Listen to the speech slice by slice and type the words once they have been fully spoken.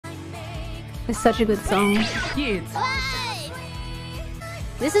It's such a good song. Yes.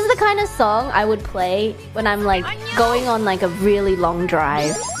 This is the kind of song I would play when I'm like going on like a really long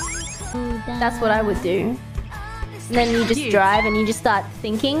drive. That's what I would do. And then you just drive and you just start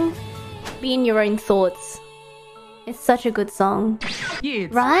thinking. Be in your own thoughts. It's such a good song. Yes.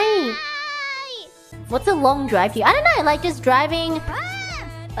 Right. What's a long drive to you? I don't know, like just driving.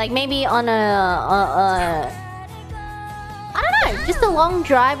 Like maybe on I don't know, just a long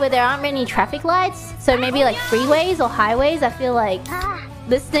drive where there aren't many traffic lights. So maybe like freeways or highways. I feel like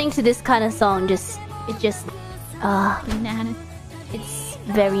listening to this kind of song it's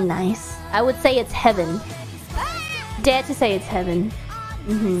very nice. I would say it's heaven. Dare to say it's heaven.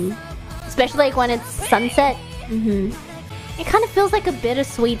 Especially like when it's sunset. It kind of feels like a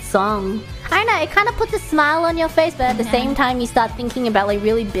bittersweet song. I don't know, it kind of puts a smile on your face, but at the same time you start thinking about like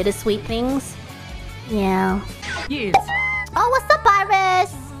really bittersweet things. Yeah. Yes. Oh, what's up,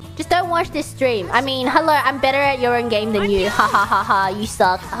 𝐜𝐴𝑟yS? Just don't watch this stream. I mean, hello, I'm better at your own game than you. Ha ha ha ha, you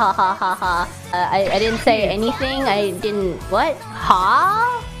suck. Ha ha ha ha. I didn't say anything. I didn't... What?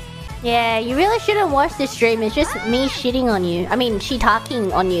 Ha? Yeah, you really shouldn't watch this stream. It's just me shitting on you. I mean,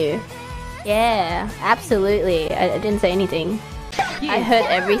 talking on you. Yeah, absolutely. I didn't say anything. I heard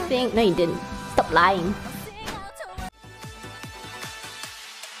everything. No, you didn't. Stop lying.